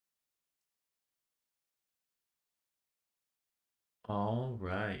All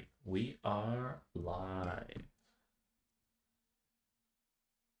right, we are live.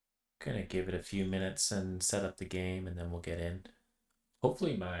 Gonna give it a few minutes and set up the game, and then we'll get in.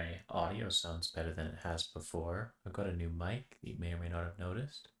 Hopefully my audio sounds better than it has before. I've got a new mic that you may or may not have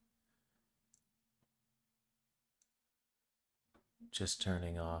noticed. Just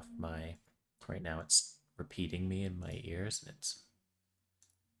turning off my... Right now it's repeating me in my ears, and it's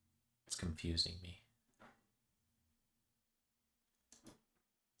confusing me.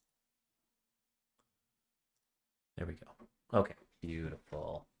 There we go. Okay,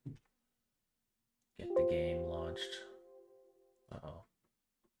 beautiful. Get the game launched. Uh-oh.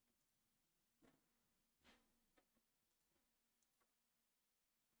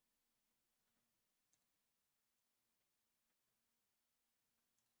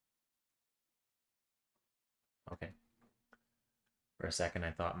 Okay. For a second,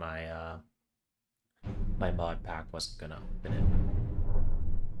 I thought my mod pack wasn't gonna open it.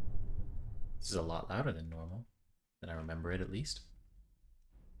 This is a lot louder than normal, than I remember it at least.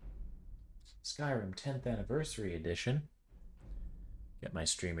 Skyrim 10th Anniversary Edition. Get my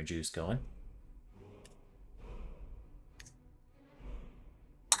streamer juice going.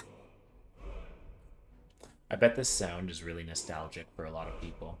 I bet this sound is really nostalgic for a lot of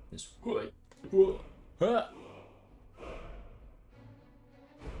people. This...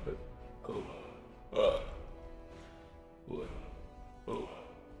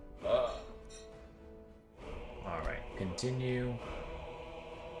 Alright, continue.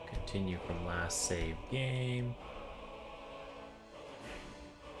 Continue from last save game.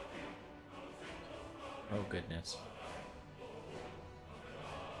 Oh goodness.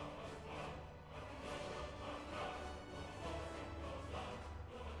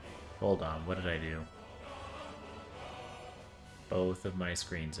 Hold on, what did I do? Both of my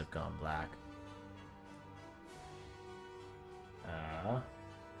screens have gone black.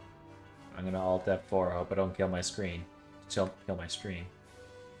 I'm gonna Alt F4. I hope I don't kill my screen. Kill my stream.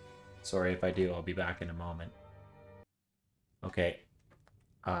 Sorry if I do. I'll be back in a moment. Okay.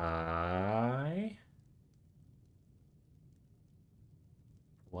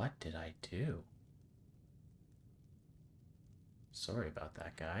 What did I do? Sorry about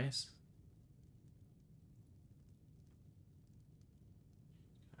that, guys.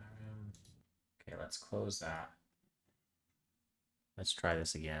 Okay, let's close that. Let's try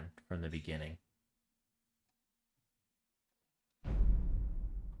this again from the beginning.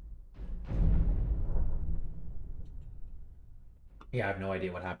 Yeah, I have no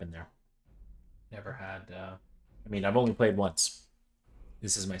idea what happened there. Never had, I mean, I've only played once.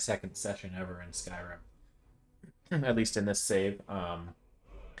 This is my second session ever in Skyrim. At least in this save. I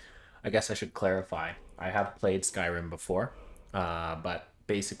guess I should clarify. I have played Skyrim before, but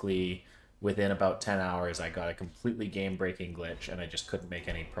basically within about 10 hours I got a completely game-breaking glitch and I just couldn't make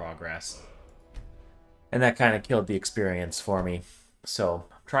any progress. And that kind of killed the experience for me. So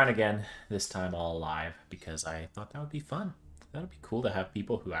I'm trying again, this time all live, because I thought that would be fun. That would be cool to have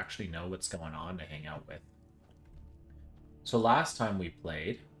people who actually know what's going on to hang out with. So last time we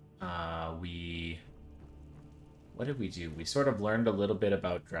played, what did we do? We sort of learned a little bit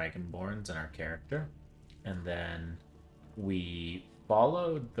about Dragonborns and our character. And then we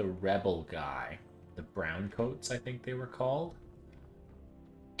followed the rebel guy. The Browncoats, I think they were called.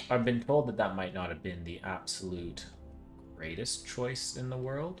 I've been told that that might not have been the absolute greatest choice in the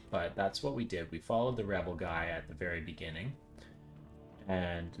world, but that's what we did. We followed the rebel guy at the very beginning.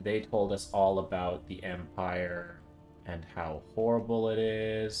 And they told us all about the Empire and how horrible it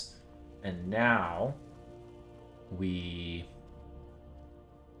is. And now we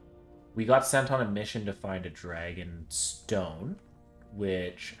got sent on a mission to find a dragon stone,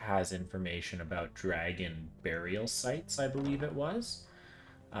 which has information about dragon burial sites, I believe it was.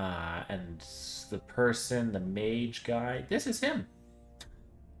 And the person, the mage guy, this is him.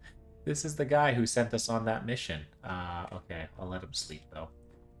 This is the guy who sent us on that mission. Okay, I'll let him sleep, though.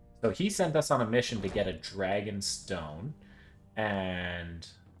 So he sent us on a mission to get a dragon stone. And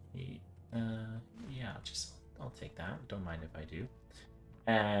he, yeah, I'll take that. Don't mind if I do.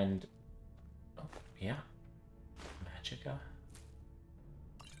 And, oh, yeah. Magicka.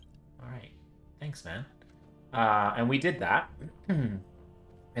 Alright. Thanks, man. And we did that.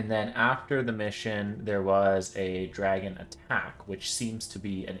 And then after the mission, there was a dragon attack, which seems to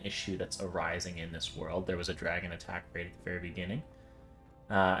be an issue that's arising in this world. There was a dragon attack right at the very beginning.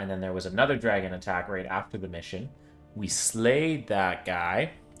 And then there was another dragon attack right after the mission. We slayed that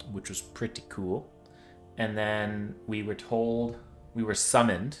guy, which was pretty cool. And then we were told, we were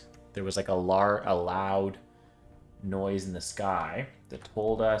summoned. There was like a loud noise in the sky that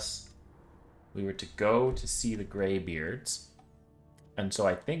told us we were to go to see the Greybeards. And so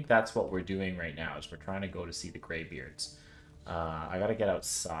I think that's what we're doing right now, is we're trying to go to see the Greybeards. I gotta get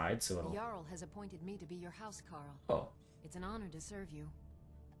outside, so it'll... The Jarl has appointed me to be your housecarl. Oh. It's an honor to serve you.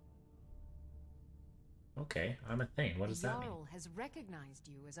 Okay, I'm a Thane. What does that mean? The Jarl has recognized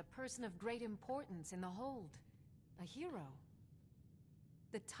you as a person of great importance in the Hold. A hero.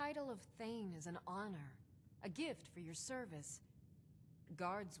 The title of Thane is an honor. A gift for your service.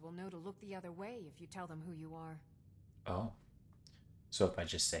 Guards will know to look the other way if you tell them who you are. Oh. So if I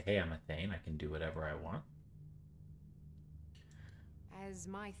just say, hey, I'm a Thane, I can do whatever I want? As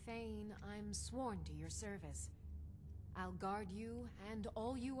my Thane, I'm sworn to your service. I'll guard you and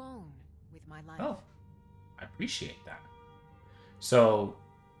all you own with my life. Oh, I appreciate that. So,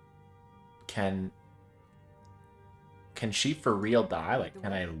 can she for real die? Like,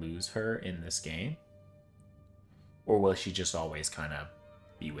 can I lose her in this game? Or will she just always kind of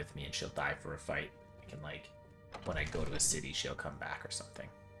be with me and she'll die for a fight? I can, like, when I go to a city, she'll come back or something.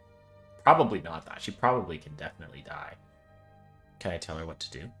 Probably not that. She probably can definitely die. Can I tell her what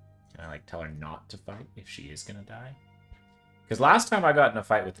to do? Can I, like, tell her not to fight if she is going to die? Because last time I got in a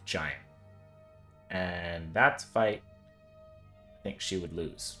fight with a giant. And that fight, I think she would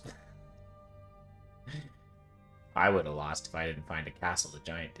lose. I would have lost if I didn't find a castle the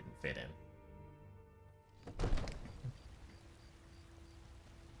giant didn't fit in.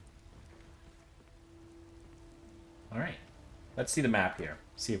 Alright. Let's see the map here.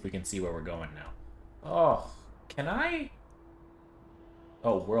 See if we can see where we're going now. Oh, can I...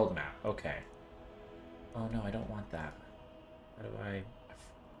 Oh, world map. Okay. Oh, no, I don't want that. How do I...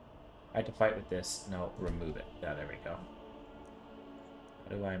 I had to fight with this. No, remove it. Yeah, there we go.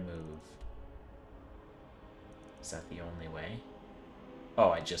 How do I move? Is that the only way?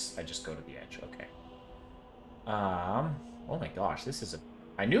 Oh, I just go to the edge. Okay. Oh my gosh, this is a...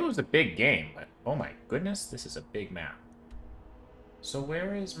 I knew it was a big game, but oh my goodness, this is a big map. So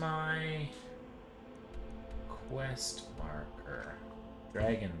where is my quest marker?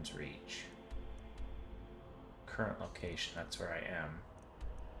 Dragon's Reach. Current location, that's where I am.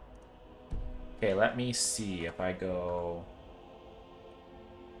 Okay, let me see if I go...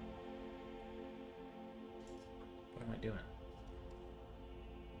 What am I doing?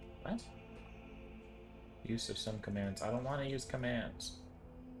 What? Use of some commands. I don't want to use commands.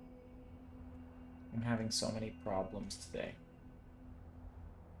 I'm having so many problems today.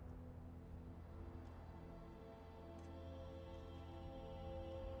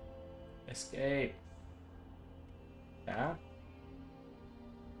 Escape. Yeah?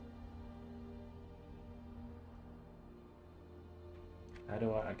 How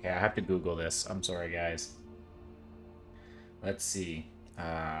do I... Okay, I have to Google this. I'm sorry, guys. Let's see.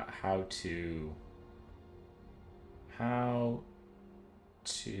 How to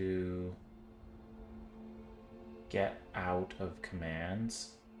get out of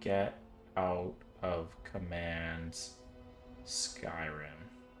commands. Get out of commands. Skyrim.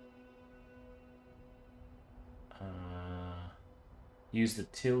 Use the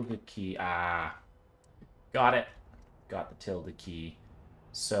tilde key. Ah. Got it. Got the tilde key.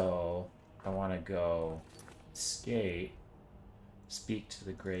 So, I want to go escape. Speak to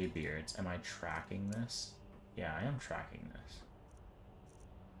the Greybeards. Am I tracking this? Yeah, I am tracking this.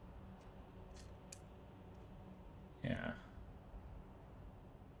 Yeah.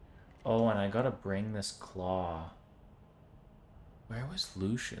 Oh, and I gotta bring this claw. Where was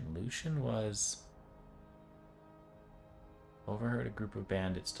Lucian? Lucian was... Overheard a group of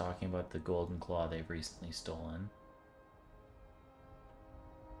bandits talking about the golden claw they've recently stolen.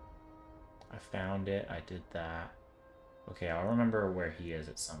 I found it. I did that. Okay, I'll remember where he is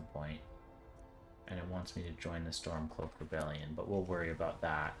at some point. And it wants me to join the Stormcloak Rebellion, but we'll worry about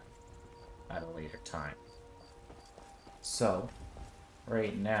that at a later time. So,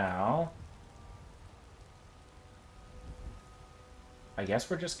 right now... I guess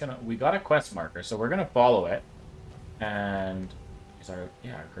we're just gonna... We got a quest marker, so we're gonna follow it. And... Is our...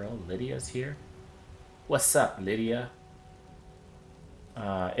 Yeah, our girl Lydia's here. What's up, Lydia?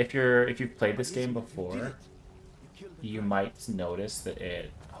 If you've played this game before, you might notice that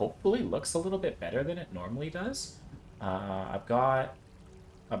it hopefully looks a little bit better than it normally does. I've got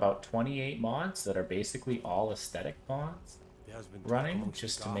about 28 mods that are basically all aesthetic mods running,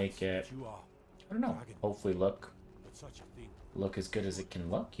 just to make it, I don't know, hopefully look as good as it can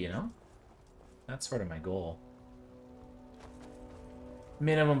look, you know? That's sort of my goal.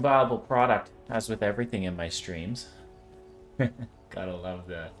 Minimum viable product, as with everything in my streams. Gotta love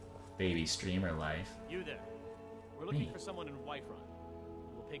the baby streamer life. You there. We're looking for someone in Whiterun.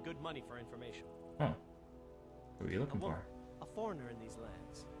 We'll pay good money for information. Oh. Who are you looking for? A foreigner in these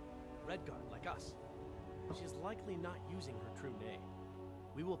lands. Redguard, like us. She's likely not using her true name.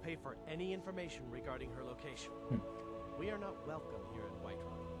 We will pay for any information regarding her location. We are not welcome here in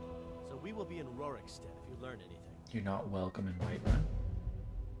Whiterun, so we will be in Rorikstead if you learn anything. You're not welcome in Whiterun?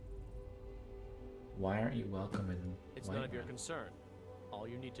 Why aren't you welcome in It's Whiterun? none of your concern. All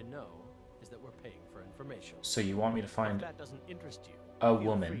you need to know is that we're paying for information. So you want me to find If that doesn't interest you, a feel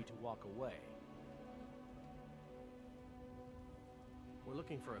woman? free to walk away. We're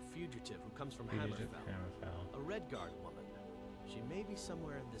looking for a fugitive who comes from Fugitive Hammerfell. Hammerfell. A Red Guard woman. She may be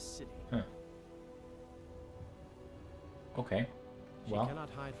somewhere in this city. Huh. Okay. She Well, cannot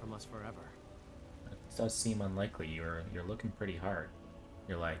hide from us forever. it does seem unlikely. You're looking pretty hard.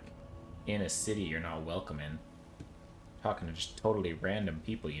 You're like in a city you're not welcome in. Talking to just totally random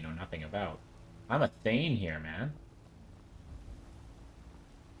people you know nothing about. I'm a Thane here, man.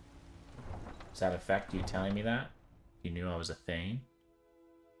 Does that affect you telling me that? You knew I was a Thane?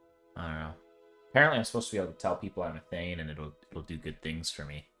 I don't know. Apparently I'm supposed to be able to tell people I'm a Thane and it'll do good things for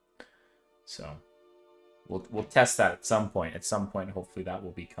me. So we'll test that at some point. At some point, hopefully that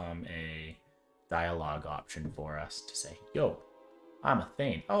will become a dialogue option for us to say, yo, I'm a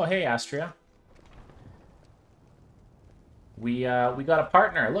Thane. Oh, hey, Astria. We got a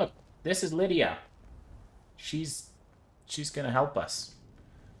partner. Look, this is Lydia. She's gonna help us.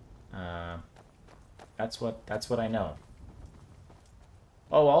 That's what I know.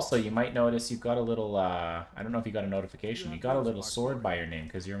 Oh, also, you might notice you've got a little, I don't know if you got a notification. You got a little sword by your name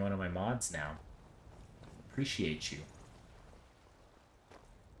because you're one of my mods now. Appreciate you.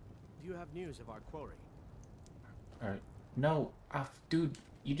 Do you have news of our quarry? No, dude,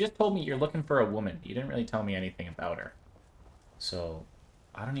 you just told me you're looking for a woman. You didn't really tell me anything about her. So,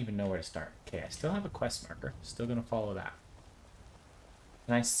 I don't even know where to start. Okay, I still have a quest marker. Still gonna follow that.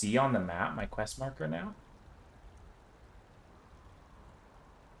 Can I see on the map my quest marker now?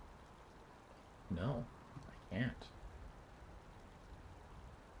 No, I can't.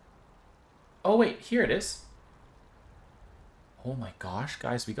 Oh, wait, here it is. Oh my gosh,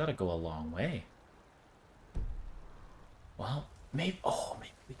 guys, we gotta go a long way. Well, maybe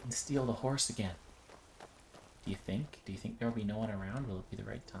we can steal the horse again. Do you think? Do you think there'll be no one around? Will it be the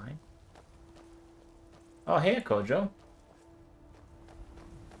right time? Oh, hey, Kojo.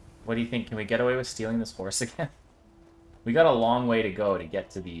 What do you think? Can we get away with stealing this horse again? We got a long way to go to get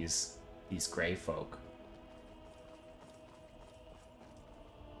to these gray folk.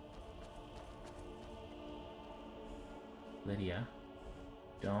 Lydia,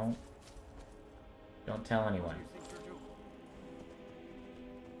 don't tell anyone.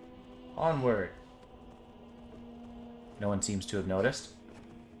 Onward. No one seems to have noticed.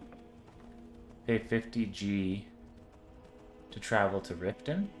 Pay 50G to travel to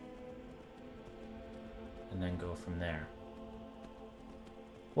Riften. And then go from there.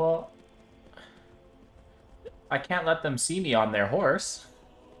 Well, I can't let them see me on their horse.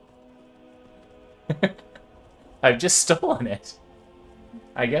 I've just stolen it.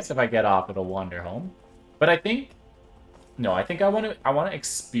 I guess if I get off, it'll wander home. But I think... No, I think I want to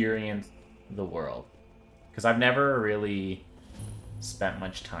experience the world. Because I've never really spent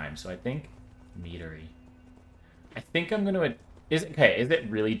much time. So I think... Meadery. I think I'm going to... Is it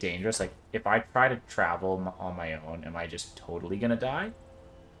really dangerous? Like, if I try to travel on my own, am I just totally going to die?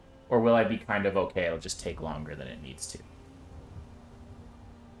 Or will I be kind of okay, it'll just take longer than it needs to?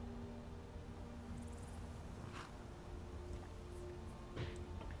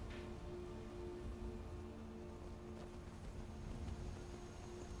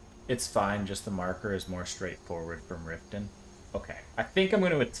 It's fine, just the marker is more straightforward from Riften. Okay, I think I'm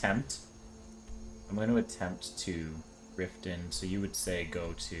going to attempt to Riften, so you would say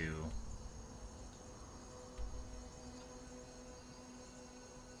go to...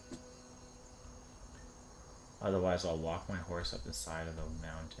 Otherwise, I'll walk my horse up the side of the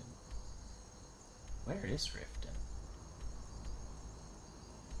mountain. Where is Riften?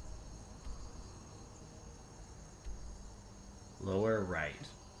 Lower right.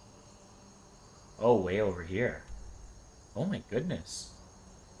 Oh, way over here. Oh my goodness.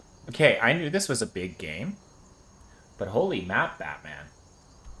 Okay, I knew this was a big game. But holy map, Batman.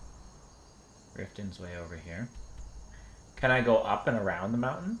 Riften's way over here. Can I go up and around the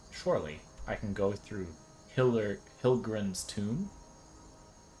mountain? Surely. I can go through Hilgrin's tomb.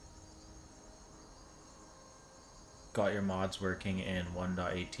 Got your mods working in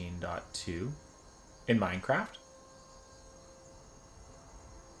 1.18.2 in Minecraft?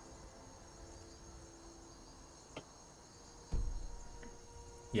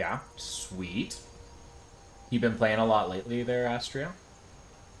 Yeah, sweet. You been playing a lot lately there, Astria?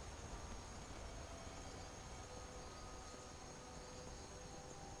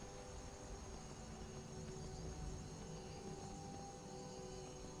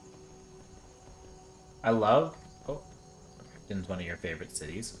 I love... Oh, Riften's one of your favorite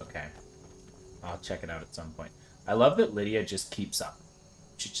cities. Okay. I'll check it out at some point. I love that Lydia just keeps up.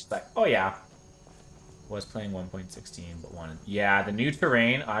 She's just like, oh yeah. Was playing 1.16, but wanted... Yeah, the new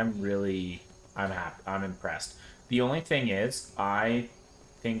terrain, I'm happy. I'm impressed. The only thing is, I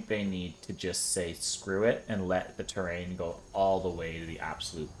think they need to just say screw it and let the terrain go all the way to the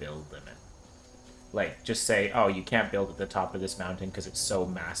absolute build limit. Like, just say, oh, you can't build at the top of this mountain because it's so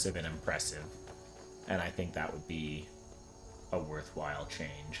massive and impressive. And I think that would be a worthwhile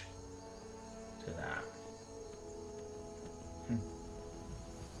change to that.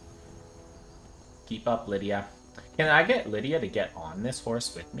 Keep up, Lydia. Can I get Lydia to get on this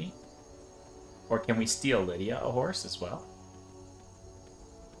horse with me? Or can we steal Lydia a horse as well?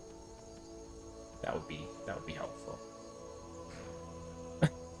 That would be helpful.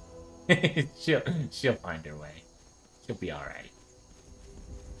 she'll find her way. She'll be all right.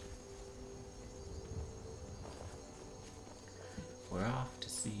 We're off to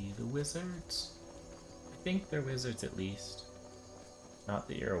see the wizards. I think they're wizards at least. Not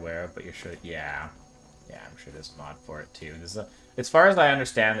that you're aware of, but you're sure. Yeah, I'm sure there's a mod for it too. There's as far as I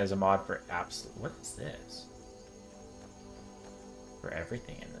understand, there's a mod for absolute. What is this? For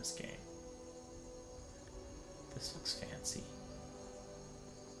everything in this game. This looks fancy.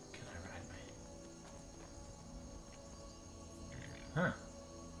 Can I ride my... Huh.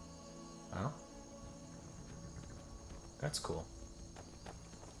 Well. That's cool.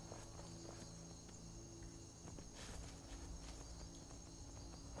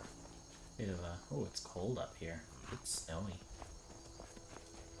 Bit of a... Oh, it's cold up here. It's snowy.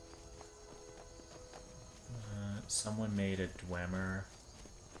 Someone made a Dwemer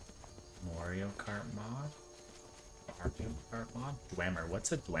Mario Kart mod? Mario Kart mod? Dwemer.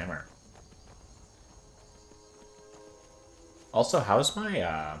 What's a Dwemer? Also, how's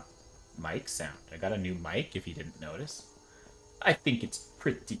my mic sound? I got a new mic, if you didn't notice. I think it's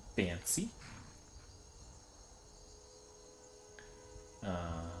pretty fancy.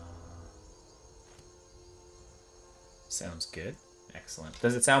 Sounds good. Excellent.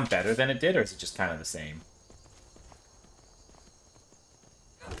 Does it sound better than it did, or is it just kind of the same?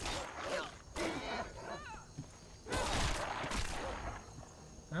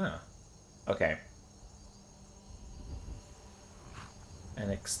 Oh. Okay. An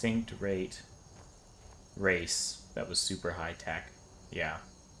extinct race that was super high tech. Yeah.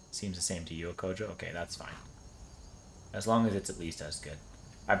 Seems the same to you, Akojo? Okay, that's fine. As long as it's at least as good.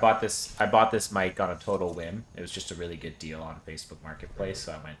 I bought this mic on a total whim. It was just a really good deal on Facebook Marketplace,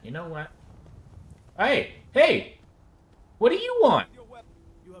 so I went, you know what? Hey! What do you want?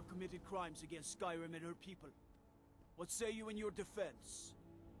 You have committed crimes against Skyrim and her people. What say you in your defense?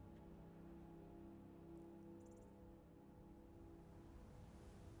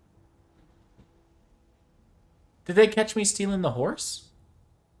 Did they catch me stealing the horse?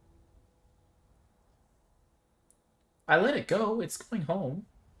 I let it go. It's going home.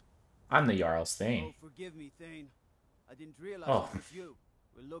 I'm the Jarl's Thane. Oh, forgive me, Thane. I didn't realize it was you.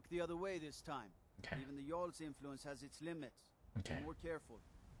 We'll look the other way this time. Okay. Even the Jarl's influence has its limits. Okay. Be more careful.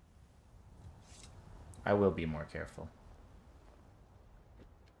 I will be more careful.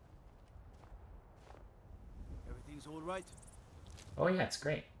 Everything's all right? Oh yeah, it's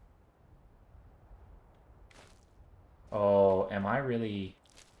great. Oh, am I really...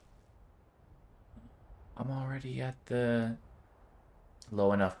 I'm already at the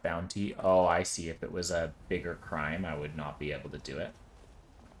low enough bounty. Oh, I see. If it was a bigger crime, I would not be able to do it.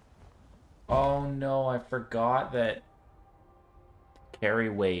 Oh no, I forgot that carry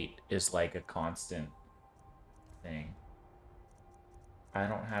weight is like a constant thing. I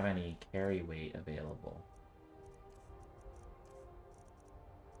don't have any carry weight available.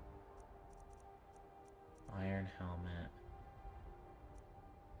 Iron helmet.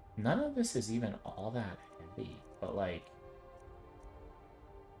 None of this is even all that heavy, but like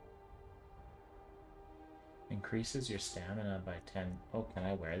increases your stamina by 10. Oh, can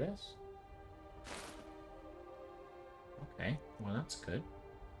I wear this? Okay, well that's good.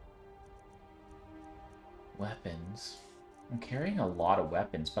 Weapons. I'm carrying a lot of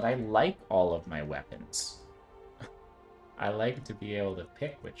weapons, but I like all of my weapons. I like to be able to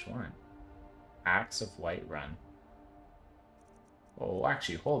pick which one. Axe of Whiterun. Oh,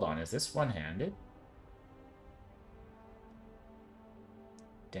 actually, hold on. Is this one-handed?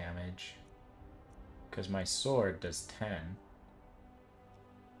 Damage. Because my sword does 10.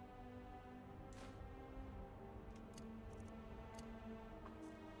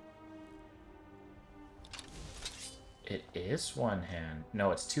 It is one-hand.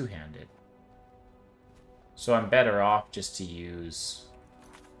 No, it's two-handed. So I'm better off just to use...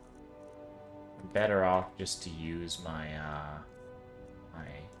 better off just to use my my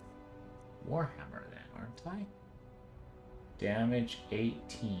Warhammer then, aren't I? Damage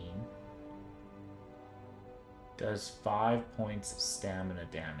 18. Does 5 points of stamina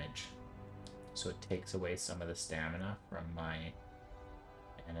damage. So it takes away some of the stamina from my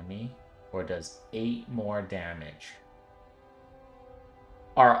enemy. Or does 8 more damage.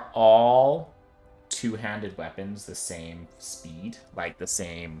 Are all two-handed weapons the same speed? Like the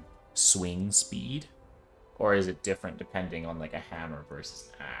same swing speed? Or is it different depending on like a hammer versus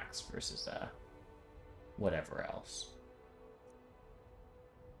an axe versus a whatever else?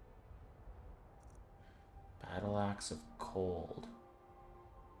 Battle Axe of Cold.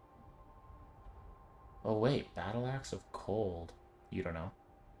 Oh wait, Battle Axe of Cold. You don't know?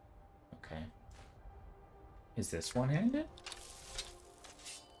 Okay. Is this one-handed?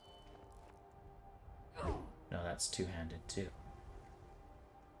 No, that's two-handed too.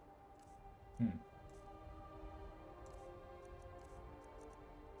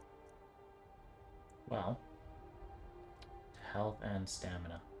 Well, health and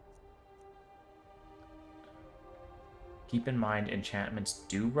stamina. Keep in mind, enchantments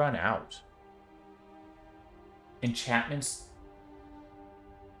do run out. Enchantments...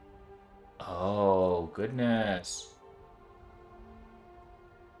 Oh, goodness.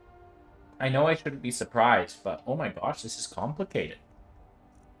 I know I shouldn't be surprised, but oh my gosh, this is complicated.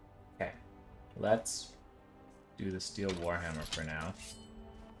 Okay, let's do the Steel Warhammer for now.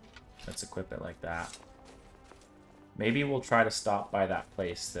 Let's equip it like that. Maybe we'll try to stop by that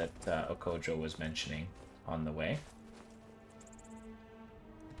place that Okojo was mentioning on the way.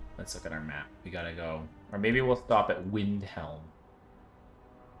 Let's look at our map. We gotta go. Or maybe we'll stop at Windhelm.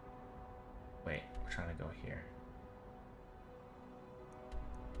 Wait, we're trying to go here.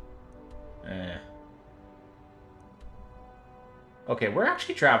 Okay, we're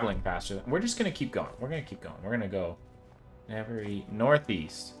actually traveling faster. We're just gonna keep going. We're gonna keep going. We're gonna go every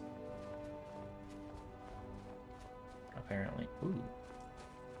northeast. Apparently. Ooh.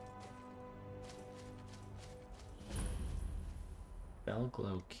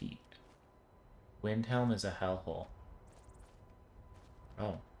 Belglow Keep. Windhelm is a hellhole.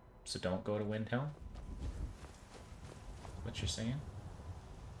 Oh, so don't go to Windhelm? What you're saying?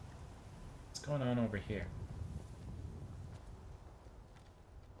 What's going on over here?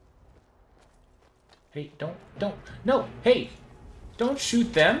 Hey, don't, no, hey! Don't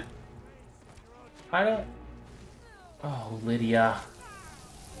shoot them! I don't... Oh, Lydia.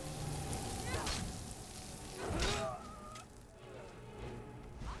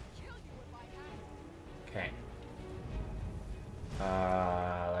 Okay.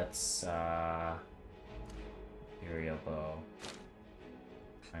 Let's, Imperial Bow.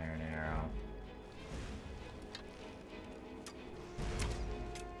 Iron Arrow.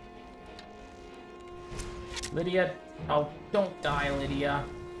 Lydia! Oh, don't die, Lydia!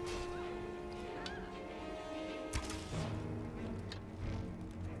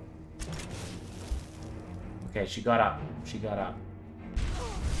 Okay, she got up. She got up.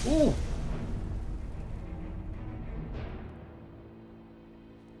 Ooh!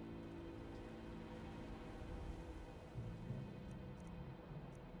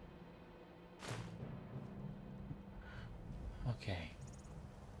 Okay.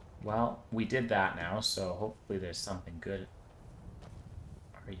 Well, we did that now, so hopefully there's something good.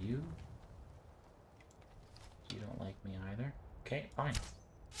 Are you? You don't like me either? Okay, fine.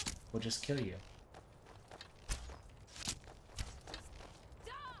 We'll just kill you.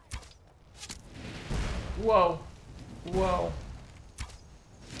 Whoa. Whoa.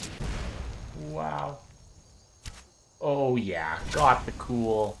 Wow. Oh yeah, got the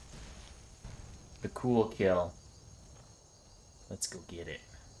cool kill. Let's go get it.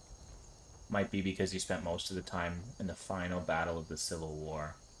 Might be because you spent most of the time in the final battle of the Civil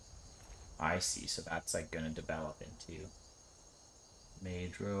War. I see, so that's like gonna develop into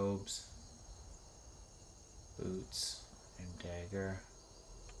mage robes, boots, and dagger.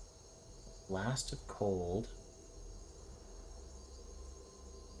 Blast of Cold.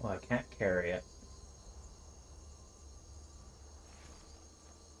 Well, I can't carry it.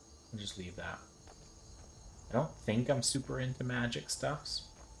 I'll just leave that. I don't think I'm super into magic stuffs.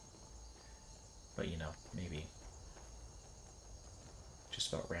 But, you know, maybe.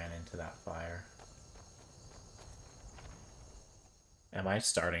 Just about ran into that fire. Am I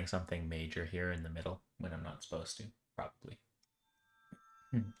starting something major here in the middle when I'm not supposed to? Probably.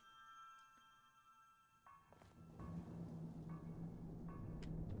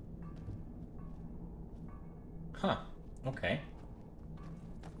 Huh. Okay.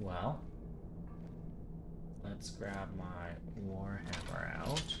 Well, let's grab my Warhammer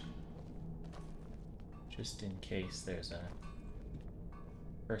out. Just in case there's a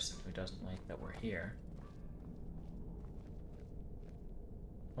person who doesn't like that we're here.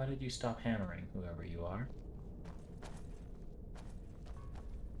 Why did you stop hammering, whoever you are?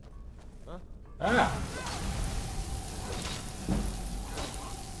 Huh? Ah!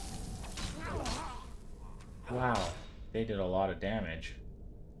 Wow, they did a lot of damage.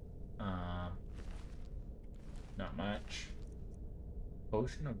 Not much.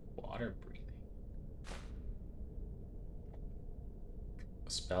 Potion of water breathing.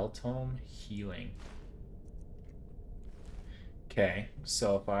 Spell tome healing. Okay,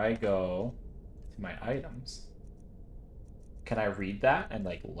 so if I go to my items, can I read that and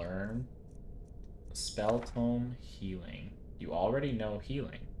like learn? Spell tome healing. You already know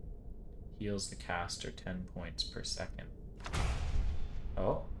healing. Heals the caster 10 points per second.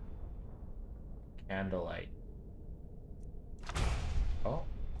 Oh. Candlelight. Oh.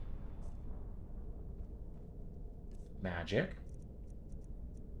 Magic.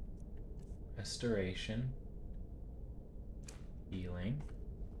 Restoration. Healing.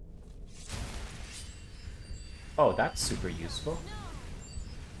 Oh, that's super useful.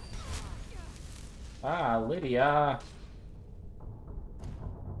 Ah, Lydia!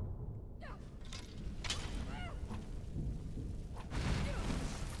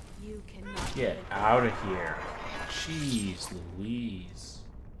 You cannot Get out of here. Jeez Louise.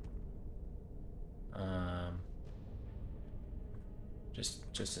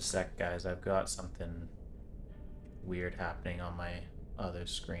 Just a sec, guys. I've got something weird happening on my other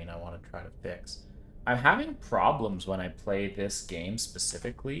screen I want to try to fix. I'm having problems when I play this game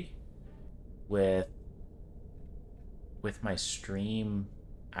specifically with my stream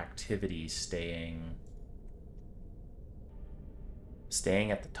activities staying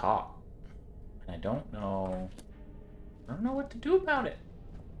at the top. And I don't know what to do about it.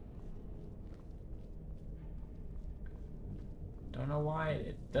 Don't know why.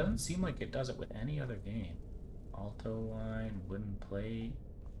 It doesn't seem like it does it with any other game. Alto line, wooden plate.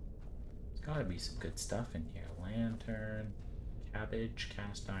 There's gotta be some good stuff in here. Lantern, cabbage,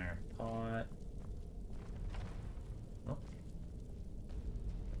 cast iron pot. Oh.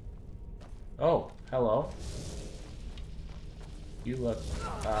 Oh, hello. You look,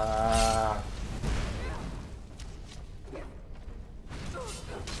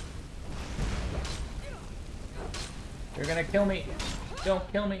 You're gonna kill me.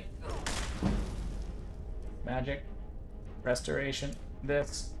 Don't kill me. Magic. Restoration.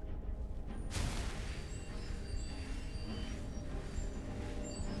 This.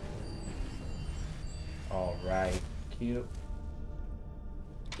 Alright. Cute.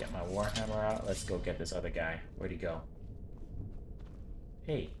 Get my Warhammer out. Let's go get this other guy. Where'd he go?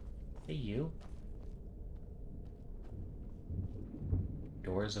 Hey. Hey, you.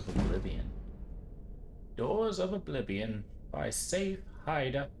 Doors of Oblivion. Doors of Oblivion by Safe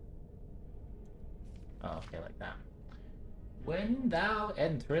Hider. Oh, okay, like that. When thou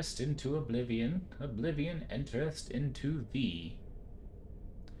enterest into oblivion, oblivion enterest into thee.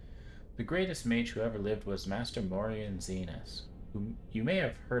 The greatest mage who ever lived was Master Morian Zenas, whom you may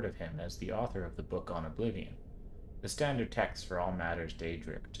have heard of him as the author of the book on Oblivion, the standard text for all matters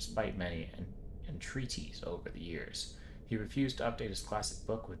Daedric, despite many entreaties over the years. He refused to update his classic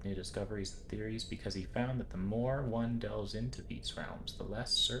book with new discoveries and theories because he found that the more one delves into these realms, the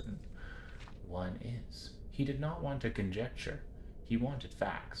less certain one is. He did not want to conjecture. He wanted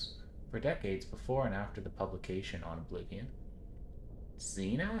facts. For decades before and after the publication on Oblivion,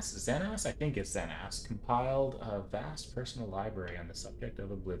 Zenas, I think it's Zenas, compiled a vast personal library on the subject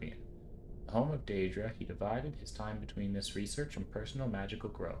of Oblivion. The home of Daedra, he divided his time between this research and personal magical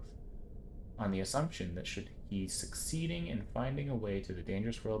growth, on the assumption that should he succeeding in finding a way to the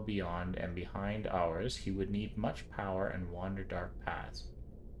dangerous world beyond and behind ours, he would need much power and wander dark paths.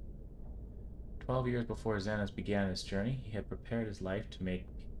 12 years before Zenas began his journey, he had prepared his life to make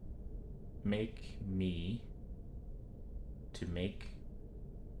B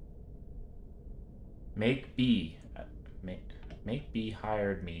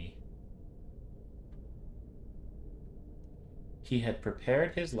hired me. He had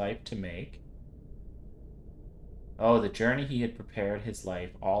prepared his life to make. Oh, the journey he had prepared his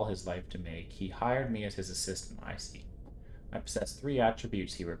life, all his life to make. He hired me as his assistant, I see. I possessed 3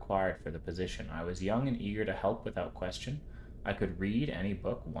 attributes he required for the position. I was young and eager to help without question. I could read any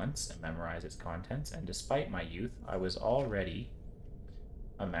book once and memorize its contents, and despite my youth, I was already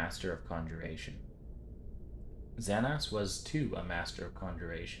a master of conjuration. Zenas was too a master of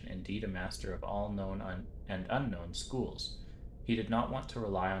conjuration, indeed a master of all known and unknown schools. He did not want to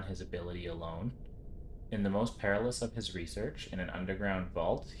rely on his ability alone. In the most perilous of his research, in an underground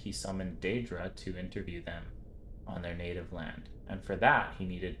vault, he summoned Daedra to interview them on their native land, and for that he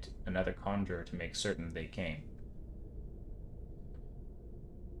needed another conjurer to make certain they came.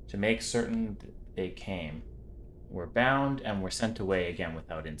 To make certain they came, were bound and were sent away again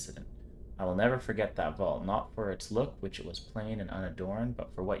without incident. I will never forget that vault, not for its look, which it was plain and unadorned,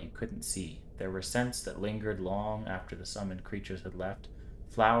 but for what you couldn't see. There were scents that lingered long after the summoned creatures had left,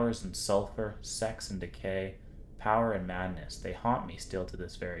 flowers and sulfur, sex and decay, power and madness. They haunt me still to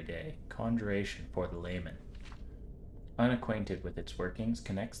this very day. Conjuration for the layman, unacquainted with its workings,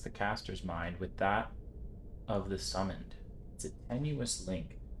 connects the caster's mind with that of the summoned. It's a tenuous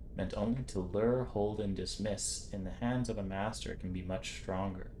link, meant only to lure, hold, and dismiss. In the hands of a master, it can be much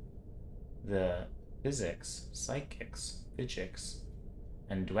stronger. The psychics,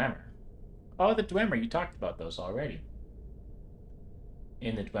 and Dwemer. Oh, the Dwemer, you talked about those already.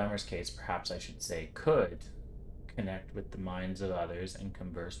 In the Dwemer's case, perhaps I should say, could connect with the minds of others and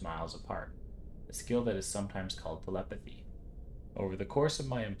converse miles apart, a skill that is sometimes called telepathy. Over the course of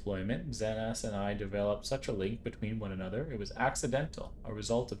my employment, Xenas and I developed such a link between one another, it was accidental, a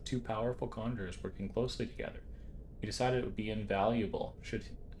result of two powerful conjurers working closely together. We decided it would be invaluable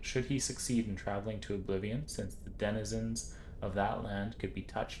should he succeed in traveling to Oblivion, since the denizens of that land could be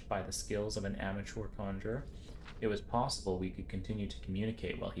touched by the skills of an amateur conjurer. It was possible we could continue to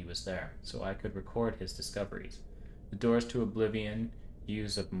communicate while he was there, so I could record his discoveries. The doors to Oblivion,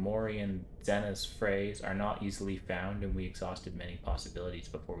 use of Morian Xena's phrase, are not easily found, and we exhausted many possibilities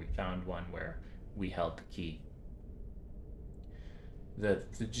before we found one where we held the key. The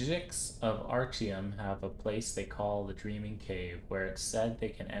Thajiks of Artium have a place they call the Dreaming Cave, where it's said they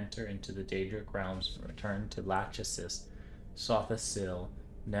can enter into the Daedric realms and return to Lachesis, Sothasil,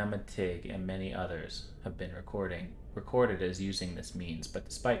 Namatig, and many others have been recorded as using this means, but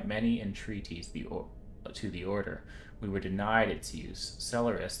despite many entreaties to the Order, we were denied its use.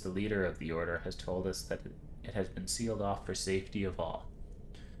 Celeris, the leader of the Order, has told us that it has been sealed off for safety of all.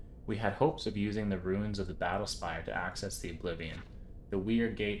 We had hopes of using the ruins of the Battle Spire to access the Oblivion. The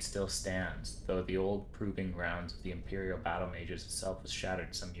Weird Gate still stands, though the old proving grounds of the Imperial Battle Mages itself was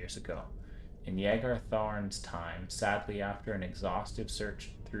shattered some years ago. In Yeager Thorn's time, sadly after an exhaustive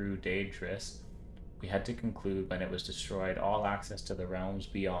search through Daedris, we had to conclude when it was destroyed all access to the realms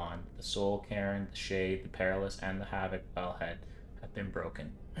beyond, the Soul Cairn, the Shade, the Perilous, and the Havoc Wellhead, have been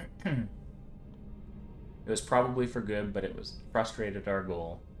broken. It was probably for good, but it was frustrated our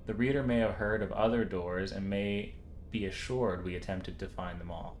goal. The reader may have heard of other doors and may be assured we attempted to find them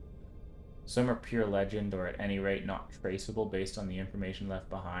all. Some are pure legend, or at any rate not traceable based on the information left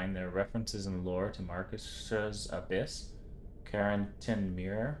behind. There are references in lore to Marcus's Abyss, Carrington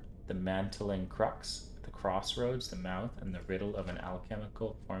Mirror, the Mantling Crux, the Crossroads, the Mouth, and the riddle of an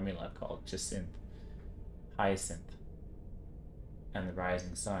alchemical formula called Hyacinth, and the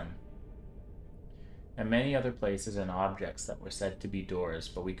Rising Sun, and many other places and objects that were said to be doors,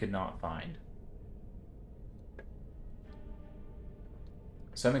 but we could not find.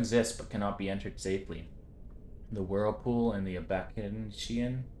 Some exist but cannot be entered safely. The Whirlpool and the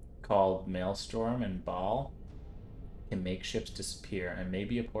Abacantian, called Maelstrom and Baal, can make ships disappear and may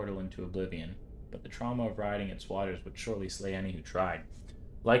be a portal into Oblivion, but the trauma of riding its waters would surely slay any who tried.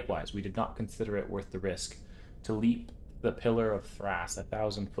 Likewise, we did not consider it worth the risk to leap the Pillar of Thras,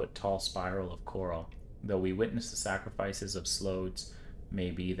 1,000-foot tall spiral of coral, though we witnessed the sacrifices of Slodes may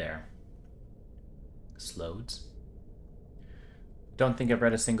be there. Slodes? Don't think I've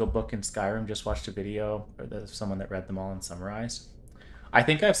read a single book in Skyrim, just watched a video of someone that read them all and summarized. I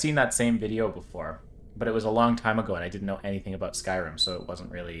think I've seen that same video before, but it was a long time ago and I didn't know anything about Skyrim, so it wasn't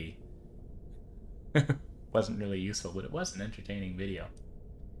really useful, but it was an entertaining video.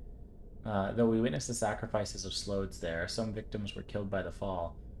 Though we witnessed the sacrifices of Slodes there, some victims were killed by the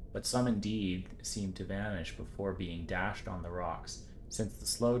fall, but some indeed seemed to vanish before being dashed on the rocks. Since the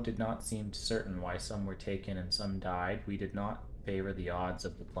Slode did not seem certain why some were taken and some died, we did not favor the odds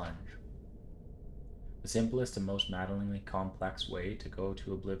of the plunge. The simplest and most maddeningly complex way to go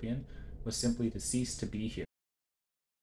to Oblivion was simply to cease to be here.